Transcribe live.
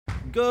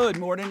Good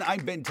morning,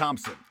 I'm Ben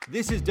Thompson.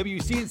 This is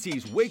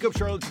WCNC's Wake Up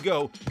Charlotte to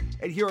Go,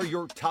 and here are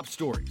your top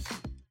stories.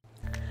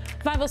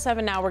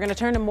 5:07 now. We're going to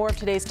turn to more of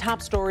today's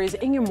top stories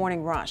in your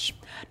morning rush.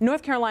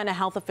 North Carolina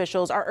health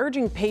officials are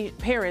urging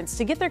parents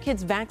to get their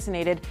kids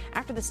vaccinated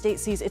after the state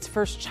sees its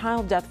first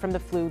child death from the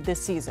flu this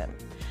season.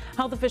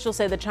 Health officials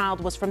say the child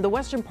was from the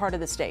western part of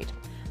the state.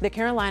 The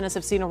Carolinas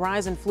have seen a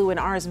rise in flu and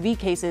RSV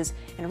cases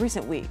in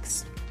recent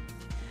weeks.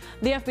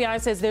 The FBI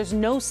says there's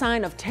no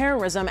sign of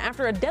terrorism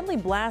after a deadly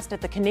blast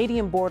at the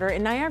Canadian border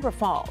in Niagara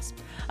Falls.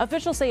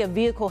 Officials say a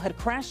vehicle had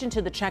crashed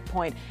into the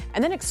checkpoint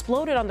and then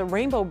exploded on the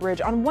Rainbow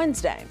Bridge on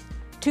Wednesday.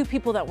 2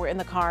 people that were in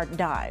the car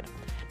died.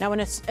 Now,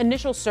 an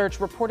initial search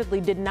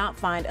reportedly did not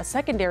find a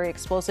secondary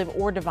explosive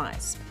or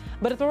device,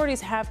 but authorities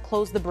have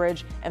closed the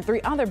bridge and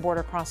 3 other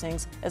border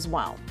crossings as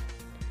well.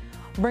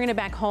 Bringing it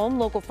back home,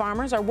 local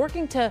farmers are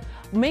working to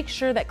make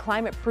sure that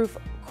climate-proof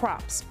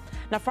crops.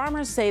 Now,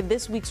 farmers say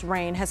this week's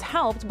rain has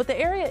helped, but the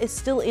area is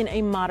still in a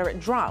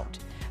moderate drought.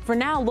 For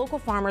now, local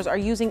farmers are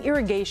using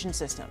irrigation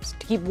systems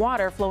to keep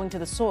water flowing to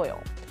the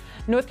soil.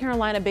 North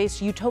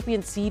Carolina-based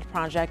Utopian Seed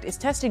Project is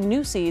testing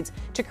new seeds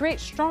to create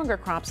stronger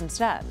crops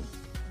instead.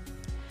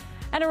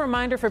 And a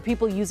reminder for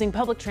people using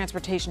public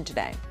transportation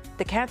today.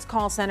 The CATS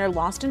call center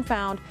Lost and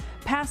Found,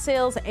 pass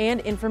sales,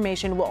 and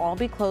information will all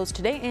be closed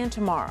today and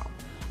tomorrow.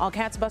 All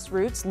CATS bus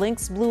routes,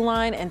 Lynx Blue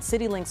Line and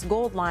CityLynx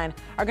Gold Line,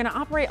 are going to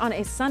operate on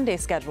a Sunday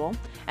schedule,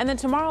 and then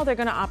tomorrow they're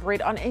going to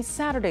operate on a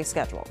Saturday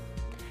schedule.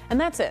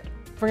 And that's it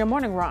for your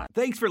morning run.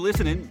 Thanks for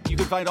listening. You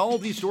can find all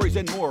of these stories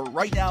and more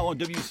right now on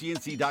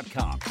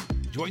WCNC.com.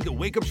 Join the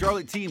Wake Up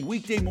Charlotte team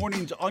weekday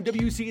mornings on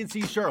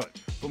WCNC Charlotte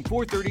from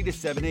 4:30 to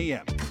 7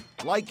 a.m.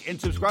 Like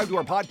and subscribe to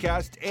our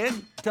podcast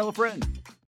and tell a friend.